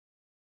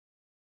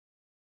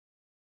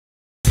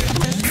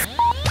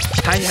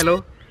Hi hello.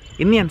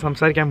 ഇന്ന് ഞാൻ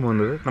സംസാരിക്കാൻ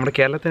പോകുന്നത് നമ്മുടെ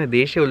കേരളത്തിൻ്റെ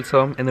ദേശീയ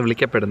ഉത്സവം എന്ന്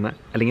വിളിക്കപ്പെടുന്ന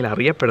അല്ലെങ്കിൽ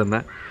അറിയപ്പെടുന്ന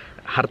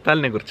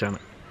ഹർത്താലിനെ കുറിച്ചാണ്.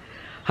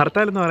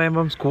 ഹർത്താൽ എന്ന്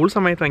പറയുമ്പം സ്കൂൾ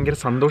സമയത്ത് ഭയങ്കര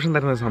സന്തോഷം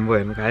തരുന്ന ഒരു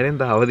സംഭവമായിരുന്നു. കാര്യം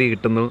എന്താ, അവധി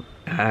കിട്ടുന്നു,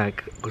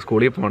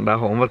 സ്കൂളിൽ പോകണ്ട,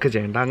 ഹോംവർക്ക്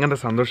ചെയ്യേണ്ട, അങ്ങനത്തെ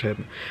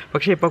സന്തോഷമായിരുന്നു.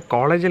 പക്ഷേ ഇപ്പോൾ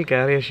കോളേജിൽ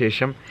കയറിയ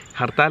ശേഷം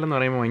ഹർത്താൽ എന്ന്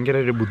പറയുമ്പോൾ ഭയങ്കര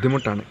ഒരു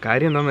ബുദ്ധിമുട്ടാണ്.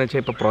 കാര്യം എന്താണെന്ന്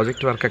വെച്ചാൽ ഇപ്പോൾ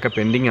പ്രോജക്റ്റ് വർക്കൊക്കെ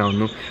പെൻഡിങ്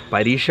ആവുന്നു,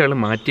 പരീക്ഷകൾ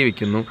മാറ്റി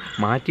വയ്ക്കുന്നു,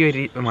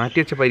 മാറ്റി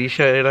വെച്ച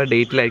പരീക്ഷയുടെ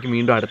ഡേറ്റിലായിരിക്കും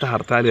വീണ്ടും അടുത്ത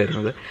ഹർത്താൽ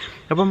വരുന്നത്.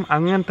 അപ്പം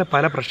അങ്ങനത്തെ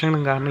പല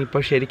പ്രശ്നങ്ങളും കാരണം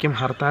ഇപ്പോൾ ശരിക്കും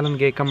ഹർത്താലെന്ന്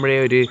കേൾക്കുമ്പോഴേ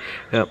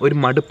ഒരു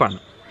മടുപ്പാണ്.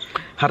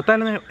 ഹർത്താൽ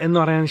എന്ന്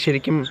പറയുന്നത്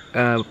ശരിക്കും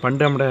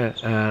പണ്ട് നമ്മുടെ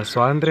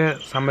സ്വാതന്ത്ര്യ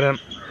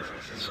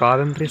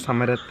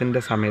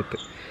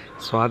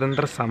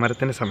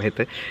സമരത്തിൻ്റെ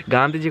സമയത്ത്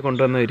ഗാന്ധിജി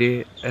കൊണ്ടുവന്ന ഒരു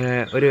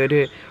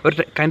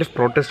കൈൻഡ് ഓഫ്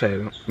പ്രോട്ടസ്റ്റ്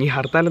ആയിരുന്നു. ഈ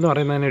ഹർത്താൽ എന്ന്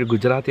പറയുന്നത് തന്നെ ഒരു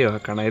ഗുജറാത്തി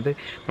വാക്കാണ്. അതായത്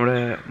നമ്മുടെ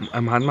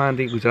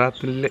മഹാത്മാഗാന്ധി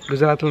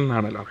ഗുജറാത്തിൽ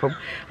നിന്നാണല്ലോ. അപ്പം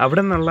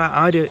അവിടെ നിന്നുള്ള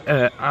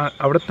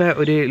അവിടുത്തെ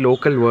ഒരു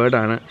ലോക്കൽ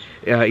വേർഡാണ്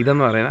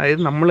ഇതെന്ന് പറയുന്നത്.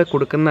 അതായത് നമ്മൾ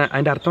കൊടുക്കുന്ന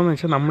അതിൻ്റെ അർത്ഥം എന്ന്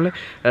വെച്ചാൽ നമ്മൾ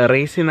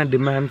റേസ് ചെയ്യുന്ന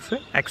ഡിമാൻഡ്സ്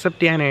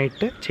അക്സെപ്റ്റ്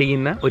ചെയ്യാനായിട്ട്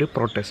ചെയ്യുന്ന ഒരു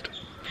പ്രൊട്ടസ്റ്റ്.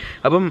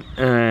 അപ്പം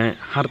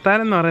ഹർത്താൽ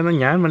എന്ന് പറയുന്നത്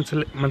ഞാൻ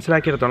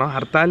മനസ്സിലാക്കിയെടുത്തോളം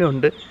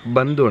ഹർത്താലുണ്ട്,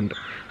 ബന്ധുണ്ട്.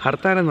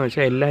 ഹർത്താൽ എന്ന്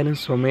വെച്ചാൽ എല്ലാവരും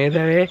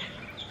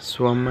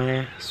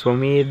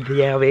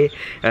സ്വമേധയാവേ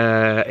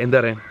എന്താ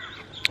പറയുക,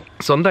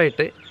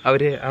 സ്വന്തമായിട്ട്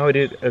അവർ ആ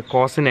ഒരു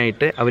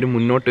കോസിനായിട്ട് അവർ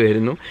മുന്നോട്ട്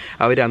വരുന്നു.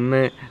 അവർ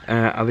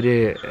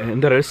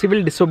എന്താ പറയുക, സിവിൽ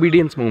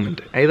ഡിസൊബീഡിയൻസ്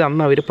മൂവ്മെൻറ്റ്, അതായത്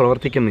അന്ന് അവർ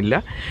പ്രവർത്തിക്കുന്നില്ല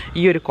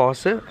ഈ ഒരു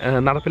കോസ്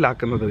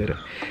നടപ്പിലാക്കുന്നത് വരെ.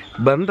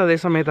 ബന്ദ് അതേ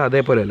സമയത്ത്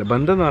അതേപോലെയല്ല.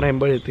 ബന്ദ് എന്ന്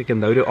പറയുമ്പോഴത്തേക്ക്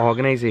എന്താ, ഒരു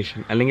ഓർഗനൈസേഷൻ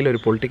അല്ലെങ്കിൽ ഒരു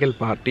പൊളിറ്റിക്കൽ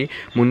പാർട്ടി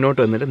മുന്നോട്ട്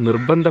വന്നിട്ട്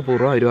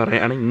നിർബന്ധപൂർവ്വം അവർ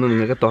പറയുകയാണ് ഇന്ന്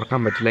നിങ്ങൾക്ക് തുറക്കാൻ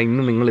പറ്റില്ല,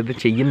 ഇന്ന് നിങ്ങളിത്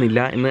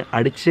ചെയ്യുന്നില്ല എന്ന്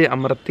അടിച്ച്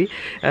അമർത്തി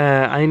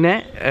അതിനെ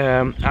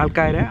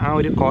ആൾക്കാരെ ആ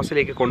ഒരു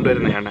കോസിലേക്ക്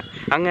കൊണ്ടുവരുന്നതാണ്.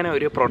 അങ്ങനെ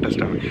ഒരു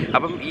പ്രോട്ടസ്റ്റാണ്.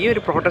 അപ്പം ഈ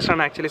ഒരു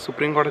പ്രോട്ടസ്റ്റാണ് ആക്ച്വലി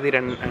സുപ്രീം കോടതി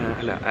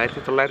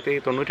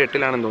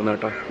 1998 തോന്നുന്നു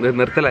കേട്ടോ ഇത്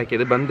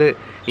നിർത്തലാക്കിയത്. ബന്ദ്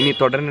ഇനി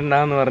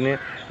തുടരണ്ടെന്ന് പറഞ്ഞ്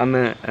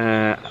അന്ന്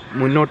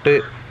മുന്നോട്ട്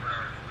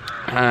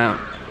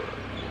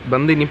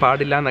ബന്ദ് ഇനി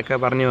പാടില്ല എന്നൊക്കെ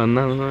പറഞ്ഞ്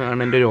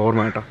വന്നതെന്നാണ് എൻ്റെ ഒരു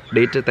ഓർമ്മ കേട്ടോ.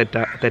 ഡേറ്റ്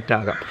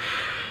തെറ്റാകാം.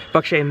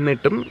 പക്ഷേ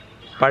എന്നിട്ടും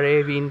പഴയ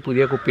വീൻ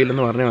പുതിയ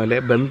കുപ്പിയിലെന്ന് പറഞ്ഞ പോലെ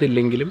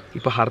ബന്ദില്ലെങ്കിലും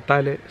ഇപ്പോൾ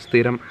ഹർത്താൽ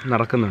സ്ഥിരം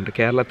നടക്കുന്നുണ്ട്.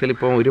 കേരളത്തിൽ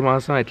ഇപ്പോൾ ഒരു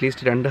മാസം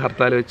അറ്റ്ലീസ്റ്റ് 2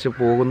 ഹർത്താൽ വെച്ച്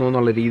പോകുന്നു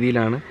എന്നുള്ള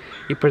രീതിയിലാണ്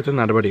ഇപ്പോഴത്തെ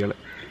നടപടികൾ.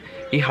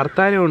 ഈ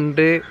ഹർത്താൽ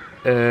കൊണ്ട്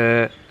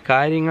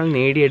കാര്യങ്ങൾ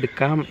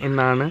നേടിയെടുക്കാം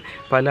എന്നാണ്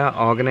പല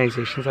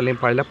ഓർഗനൈസേഷൻസ്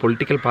അല്ലെങ്കിൽ പല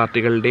പൊളിറ്റിക്കൽ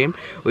പാർട്ടികളുടെയും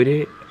ഒരു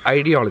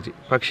ഐഡിയോളജി.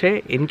 പക്ഷേ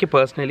എനിക്ക്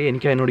പേഴ്സണലി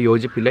അതിനോട്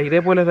യോജിപ്പില്ല.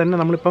 ഇതേപോലെ തന്നെ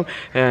നമ്മളിപ്പം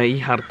ഈ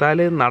ഹർത്താൽ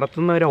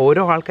നടത്തുന്നവരെ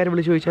ഓരോ ആൾക്കാർ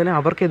വിളിച്ച് ചോദിച്ചാലും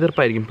അവർക്ക്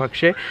എതിർപ്പായിരിക്കും.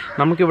 പക്ഷേ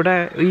നമുക്കിവിടെ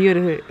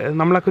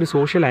നമ്മളൊക്കെ ഒരു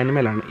സോഷ്യൽ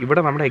ആനിമലാണ്.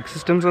 ഇവിടെ നമ്മുടെ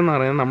എക്സിസ്റ്റൻസ് എന്ന്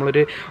പറയുന്നത്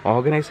നമ്മളൊരു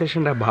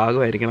ഓർഗനൈസേഷൻ്റെ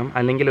ഭാഗമായിരിക്കണം,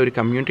 അല്ലെങ്കിൽ ഒരു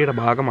കമ്മ്യൂണിറ്റിയുടെ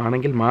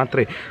ഭാഗമാണെങ്കിൽ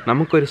മാത്രമേ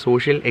നമുക്കൊരു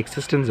സോഷ്യൽ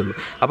എക്സിസ്റ്റൻസ് ഉള്ളൂ.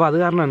 അപ്പോൾ അത്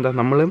കാരണം എന്താ,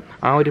 നമ്മൾ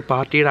ആ ഒരു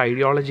പാർട്ടിയുടെ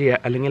ഐഡിയോളജി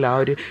അല്ലെങ്കിൽ ആ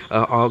ഒരു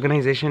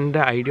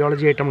ഓർഗനൈസേഷൻ്റെ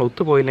ഐഡിയോളജി ആയിട്ട് നമ്മൾ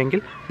ഒത്തുപോയില്ലെങ്കിൽ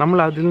നമ്മൾ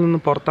അതിൽ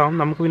നിന്ന് പുറത്താവും.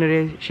 നമുക്ക്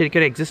പിന്നെ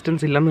ശരിക്കൊരു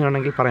എക്സിസ്റ്റൻസ് ഇല്ലെന്ന്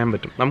വേണമെങ്കിൽ പറയാൻ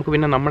പറ്റും. നമുക്ക്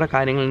പിന്നെ നമ്മുടെ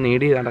കാര്യങ്ങൾ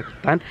നേടി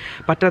നടത്താൻ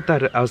പറ്റാത്ത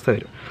ഒരു അവസ്ഥ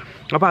വരും.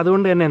 അപ്പോൾ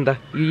അതുകൊണ്ട് തന്നെ എന്താ,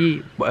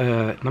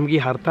 നമുക്ക് ഈ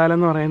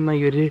ഹർത്താലെന്ന് പറയുന്ന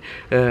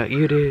ഈ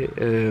ഒരു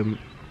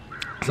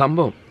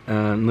സംഭവം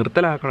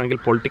നിർത്തലാക്കണമെങ്കിൽ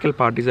പൊളിറ്റിക്കൽ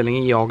പാർട്ടീസ്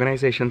അല്ലെങ്കിൽ ഈ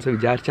ഓർഗനൈസേഷൻസ്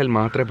വിചാരിച്ചാൽ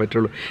മാത്രമേ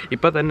പറ്റുള്ളൂ.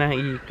 ഇപ്പോൾ തന്നെ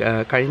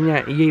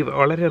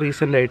വളരെ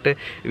റീസെൻ്റായിട്ട്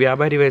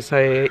വ്യാപാരി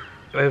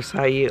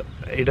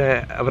വ്യവസായിയുടെ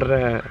അവരുടെ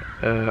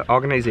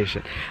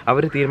ഓർഗനൈസേഷൻ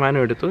അവർ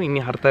തീരുമാനമെടുത്തു ഇനി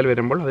ഹർത്താൽ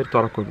വരുമ്പോൾ അവർ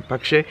തുറക്കും.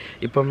 പക്ഷേ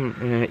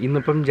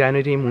ഇന്നിപ്പം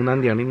ജനുവരി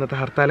 3 ഇന്നത്തെ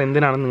ഹർത്താൽ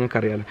എന്തിനാണെന്ന്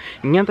നിങ്ങൾക്കറിയാമല്ലോ.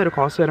 ഇങ്ങനത്തെ ഒരു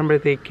കോസ്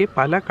വരുമ്പോഴത്തേക്ക്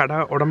പല കട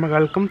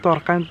ഉടമകൾക്കും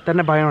തുറക്കാൻ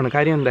തന്നെ ഭയമാണ്.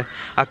 കാര്യം എന്താ,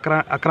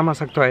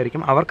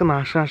 അക്രമാസക്തമായിരിക്കും, അവർക്ക്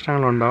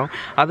നാശനഷ്ടങ്ങളുണ്ടാവും,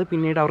 അത്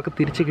പിന്നീട് അവർക്ക്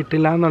തിരിച്ച്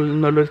കിട്ടില്ല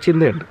എന്നുള്ളൊരു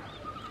ചിന്തയുണ്ട്.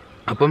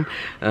 അപ്പം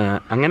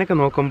അങ്ങനെയൊക്കെ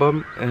നോക്കുമ്പം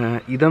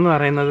ഇതെന്ന്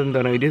പറയുന്നത്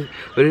എന്താണ്,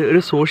 ഒരു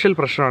സോഷ്യൽ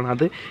പ്രശ്നമാണ്.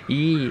 അത്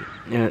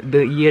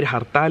ഈ ഒരു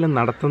ഹർത്താൽ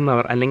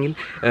നടത്തുന്നവർ അല്ലെങ്കിൽ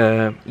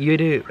ഈ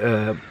ഒരു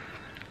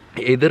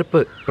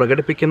എതിർപ്പ്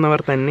പ്രകടിപ്പിക്കുന്നവർ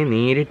തന്നെ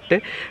നേരിട്ട്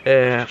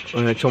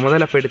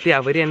ചുമതലപ്പെടുത്തി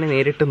അവർ തന്നെ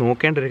നേരിട്ട്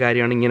നോക്കേണ്ട ഒരു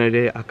കാര്യമാണ്.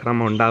 ഇങ്ങനൊരു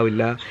അക്രമം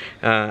ഉണ്ടാവില്ല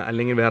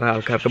അല്ലെങ്കിൽ വേറെ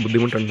ആൾക്കാർക്ക്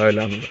ബുദ്ധിമുട്ടുണ്ടാവില്ല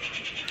എന്നുള്ളത്.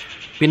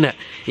 പിന്നെ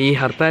ഈ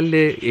ഹർത്താലിൽ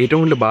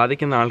ഏറ്റവും കൂടുതൽ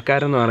ബാധിക്കുന്ന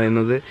ആൾക്കാരെന്ന്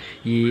പറയുന്നത്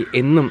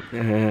എന്നും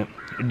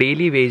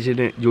ഡെയിലി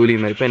വേജിന് ജോലി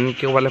ചെയ്യുന്നത്. ഇപ്പോൾ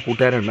എനിക്ക് പല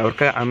കൂട്ടുകാരുണ്ട്,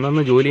 അവർക്ക്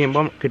അന്നന്ന് ജോലി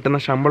ചെയ്യുമ്പം കിട്ടുന്ന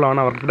ശമ്പളമാണ്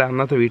അവരുടെ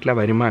അന്നത്തെ വീട്ടിലെ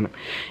വരുമാനം.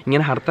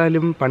 ഇങ്ങനെ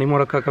ഹർത്താലും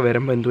പണിമുടക്കൊക്കെ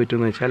വരുമ്പോൾ എന്ത്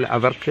പറ്റുമെന്ന് വെച്ചാൽ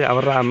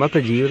അവരുടെ അന്നത്തെ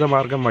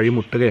ജീവിതമാർഗ്ഗം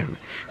വഴിമുട്ടുകയാണ്.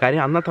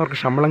 കാര്യം അന്നത്തെ അവർക്ക്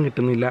ശമ്പളം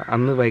കിട്ടുന്നില്ല,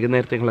 അന്ന്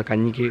വൈകുന്നേരത്തേക്കുള്ള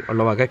കഞ്ഞിക്ക്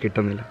ഉള്ള വക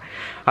കിട്ടുന്നില്ല.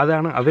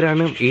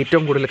 അവരാണ്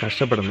ഏറ്റവും കൂടുതൽ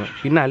കഷ്ടപ്പെടുന്നത്.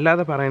 പിന്നെ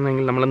അല്ലാതെ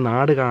പറയുന്നെങ്കിൽ നമ്മൾ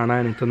നാട്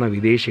കാണാനെത്തുന്ന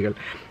വിദേശികൾ,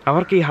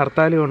 അവർക്ക് ഈ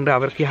ഹർത്താൽ കൊണ്ട്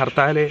അവർക്ക് ഈ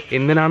ഹർത്താൽ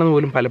എന്തിനാണെന്ന്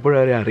പോലും പലപ്പോഴും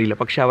അവരെ അറിയില്ല.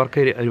 പക്ഷേ അവർക്ക്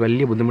ഒരു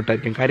വലിയ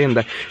ബുദ്ധിമുട്ടായിരിക്കും. കാര്യം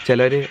എന്താ,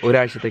 ചിലർ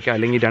ഒരാഴ്ചത്തേക്കോ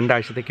അല്ലെങ്കിൽ 2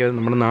 ആഴ്ചത്തേക്കോ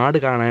നമ്മുടെ നാട്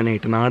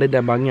കാണാനായിട്ട്, നാടിൻ്റെ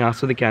ഭംഗി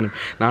ആസ്വദിക്കാനും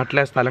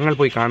നാട്ടിലെ സ്ഥലങ്ങൾ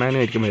പോയി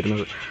കാണാനുമായിരിക്കും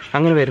വരുന്നത്.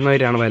 അങ്ങനെ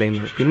വരുന്നവരാണ്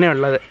വലയുന്നത്.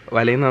 പിന്നെയുള്ള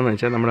വലയുന്നതെന്ന്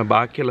വെച്ചാൽ നമ്മുടെ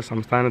ബാക്കിയുള്ള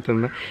സംസ്ഥാനത്ത്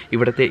നിന്ന്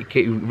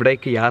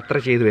ഇവിടേക്ക് യാത്ര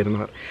ചെയ്ത്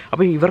വരുന്നവർ.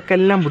 അപ്പോൾ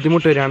ഇവർക്കെല്ലാം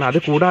ബുദ്ധിമുട്ട് വരികയാണ്. അത്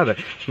കൂടാതെ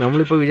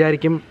നമ്മളിപ്പോൾ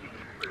വിചാരിക്കും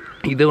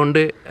ഇതുകൊണ്ട്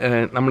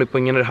നമ്മളിപ്പോൾ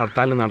ഇങ്ങനെ ഒരു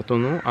ഹർത്താൽ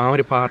നടത്തുന്നു, ആ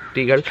ഒരു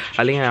പാർട്ടികൾ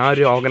അല്ലെങ്കിൽ ആ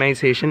ഒരു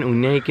ഓർഗനൈസേഷൻ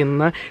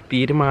ഉന്നയിക്കുന്ന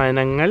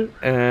തീരുമാനങ്ങൾ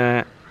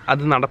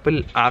അത് നടപ്പിൽ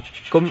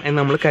ആക്കും എന്ന്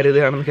നമ്മൾ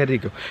കരുതുകയാണെന്ന്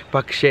കരുതിക്കും.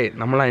 പക്ഷേ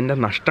നമ്മൾ അതിൻ്റെ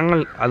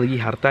നഷ്ടങ്ങൾ, അത് ഈ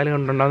ഹർത്താൽ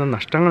കൊണ്ടുണ്ടാകുന്ന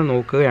നഷ്ടങ്ങൾ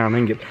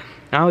നോക്കുകയാണെങ്കിൽ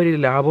ആ ഒരു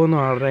ലാഭം എന്ന്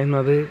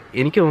പറയുന്നത്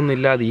എനിക്ക്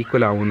തോന്നുന്നില്ല അത്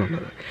ഈക്വൽ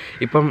ആവുമെന്നുള്ളത്.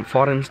 ഇപ്പം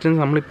ഫോർ ഇൻസ്റ്റൻസ്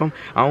നമ്മളിപ്പം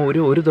ആ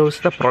ഒരു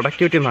ദിവസത്തെ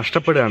പ്രൊഡക്ടിവിറ്റി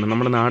നഷ്ടപ്പെടുകയാണ്.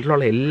 നമ്മുടെ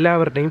നാട്ടിലുള്ള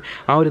എല്ലാവരുടെയും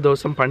ആ ഒരു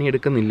ദിവസം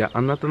പണിയെടുക്കുന്നില്ല.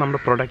 അന്നത്തെ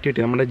നമ്മുടെ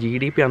പ്രൊഡക്ടിവിറ്റി, നമ്മുടെ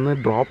GDP അന്ന്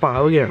ഡ്രോപ്പ്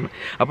ആവുകയാണ്.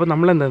 അപ്പോൾ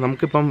നമ്മളെന്താ,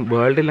 നമുക്കിപ്പം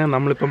വേൾഡിൽ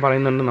നമ്മളിപ്പം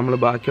പറയുന്നുണ്ട് നമ്മൾ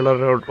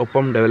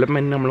ബാക്കിയുള്ളവരോടൊപ്പം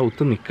ഡെവലപ്മെൻറ്റിന് നമ്മൾ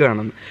ഒത്തു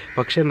നിൽക്കുകയാണെന്ന്.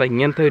 പക്ഷേ എന്താ,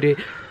 ഇങ്ങനത്തെ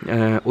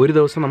ഒരു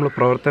ദിവസം നമ്മൾ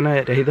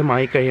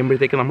പ്രവർത്തനരഹിതമായി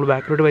കഴിയുമ്പോഴത്തേക്ക് നമ്മൾ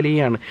ബാക്കിലോട്ട്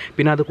വലിയുകയാണ്.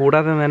 പിന്നെ അത്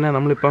കൂടാതെ തന്നെ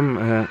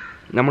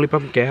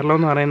നമ്മളിപ്പം കേരളം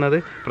എന്ന് പറയുന്നത്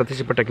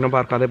പ്രത്യേകിച്ച് ഇപ്പോൾ ടെക്നോ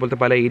പാർക്ക് അതേപോലത്തെ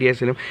പല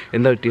ഏരിയാസിലും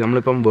എന്താ പറ്റി,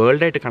 നമ്മളിപ്പം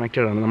വേൾഡായിട്ട്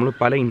കണക്റ്റഡ് ആണ്. നമ്മൾ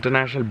പല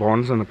ഇൻ്റർനാഷണൽ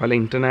ബോണ്ട്സ് ഉണ്ട്, പല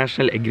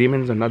ഇൻ്റർനാഷണൽ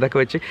എഗ്രിമെൻറ്റ്സ് ഉണ്ട്. അതൊക്കെ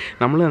വെച്ച്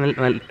നമ്മൾ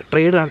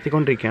ട്രേഡ്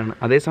നടത്തിക്കൊണ്ടിരിക്കുകയാണ്.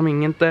 അതേസമയം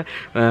ഇങ്ങനത്തെ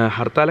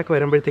ഹർത്താലൊക്കെ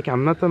വരുമ്പോഴത്തേക്ക്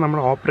അന്നത്തെ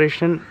നമ്മുടെ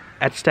ഓപ്പറേഷൻ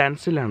അറ്റ്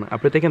സ്റ്റാൻഡ്സ്റ്റിലാണ്.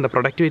 അപ്പോഴത്തേക്ക് എന്താ,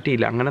 പ്രൊഡക്ടിവിറ്റി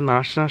ഇല്ല, അങ്ങനെ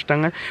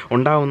നാശനഷ്ടങ്ങൾ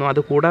ഉണ്ടാകുന്നു.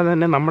 അതുകൂടാതെ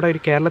തന്നെ നമ്മുടെ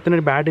ഒരു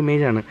കേരളത്തിനൊരു ബാഡ്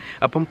ഇമേജാണ്.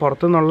 അപ്പം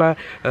പുറത്തുനിന്നുള്ള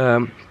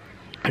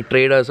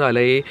ട്രേഡേഴ്സോ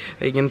അല്ലെങ്കിൽ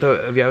ഇങ്ങനത്തെ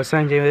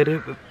വ്യവസായം ചെയ്യുന്നവർ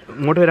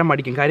ഇങ്ങോട്ട് വരാൻ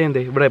മടിക്കും. കാര്യം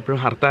എന്താ, ഇവിടെ എപ്പോഴും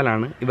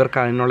ഹർത്താലാണ്, ഇവർക്ക്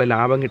അതിനുള്ള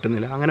ലാഭം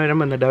കിട്ടുന്നില്ല. അങ്ങനെ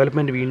വരുമ്പോൾ എന്താ,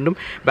 ഡെവലപ്മെൻറ്റ് വീണ്ടും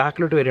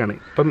ബാക്കിലോട്ട് വരികയാണ്.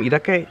 ഇപ്പം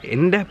ഇതൊക്കെ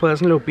എൻ്റെ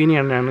പേഴ്സണൽ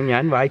ഒപ്പീനിയനാണ്.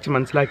 ഞാൻ വായിച്ച്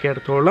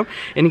മനസ്സിലാക്കിയിടത്തോളം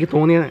എനിക്ക്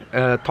തോന്നിയ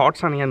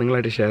തോട്ട്സാണ് ഞാൻ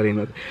നിങ്ങളായിട്ട് ഷെയർ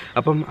ചെയ്യുന്നത്.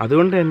 അപ്പം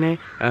അതുകൊണ്ട് തന്നെ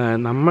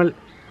നമ്മൾ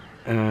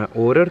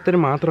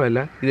ഓരോരുത്തരും മാത്രമല്ല,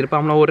 ഇതിലിപ്പോൾ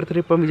നമ്മൾ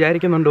ഓരോരുത്തരും ഇപ്പം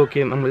വിചാരിക്കുന്നുണ്ട്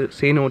ഓക്കെ നമ്മൾ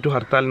സേ നോ ടു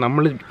ഹർത്താൽ,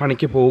 നമ്മൾ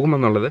പണിക്ക്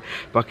പോകുമെന്നുള്ളത്.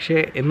 പക്ഷേ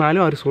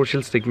എന്നാലും ആ ഒരു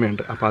സോഷ്യൽ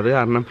സ്റ്റിഗ്മയുണ്ട്. അപ്പോൾ അത്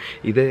കാരണം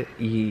ഇത്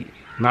ഈ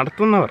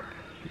നടത്തുന്നവർ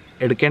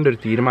എടുക്കേണ്ട ഒരു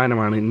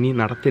തീരുമാനമാണ്. ഇനി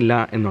നടത്തില്ല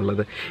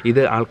എന്നുള്ളത്, ഇത്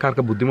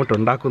ആൾക്കാർക്ക്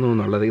ബുദ്ധിമുട്ടുണ്ടാക്കുന്നു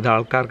എന്നുള്ളത്, ഇത്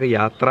ആൾക്കാർക്ക്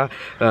യാത്ര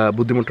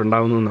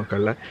ബുദ്ധിമുട്ടുണ്ടാകുന്നു എന്നൊക്കെ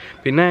ഉള്ള.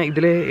 പിന്നെ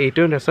ഇതിൽ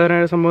ഏറ്റവും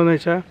രസകരമായ സംഭവം എന്ന്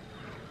വെച്ചാൽ,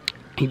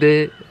 ഇത്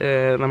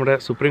നമ്മുടെ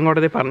സുപ്രീം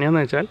കോടതി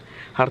പറഞ്ഞതെന്ന് വെച്ചാൽ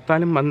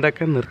ഹർത്താലും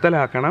ബന്ദൊക്കെ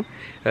നിർത്തലാക്കണം.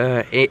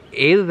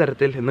 ഏത്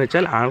തരത്തിൽ എന്ന്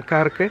വെച്ചാൽ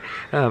ആൾക്കാർക്ക്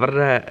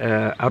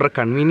അവരുടെ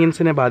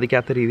കൺവീനിയൻസിനെ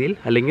ബാധിക്കാത്ത രീതിയിൽ,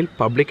 അല്ലെങ്കിൽ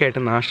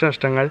പബ്ലിക്കായിട്ട്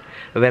നാശനഷ്ടങ്ങൾ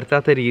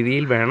വരുത്താത്ത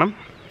രീതിയിൽ വേണം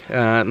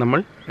നമ്മൾ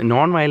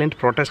നോൺ വയലൻറ്റ്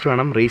പ്രൊട്ടസ്റ്റ്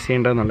വേണം റേസ്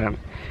ചെയ്യേണ്ടതെന്നുള്ളതാണ്.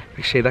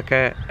 പക്ഷേ ഇതൊക്കെ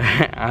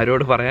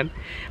ആരോട് പറയാൻ,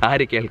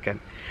 ആര് കേൾക്കാൻ?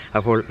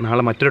 അപ്പോൾ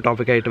നാളെ മറ്റൊരു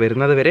ടോപ്പിക്കായിട്ട്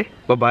വരുന്നത് വരെ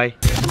ബൈ.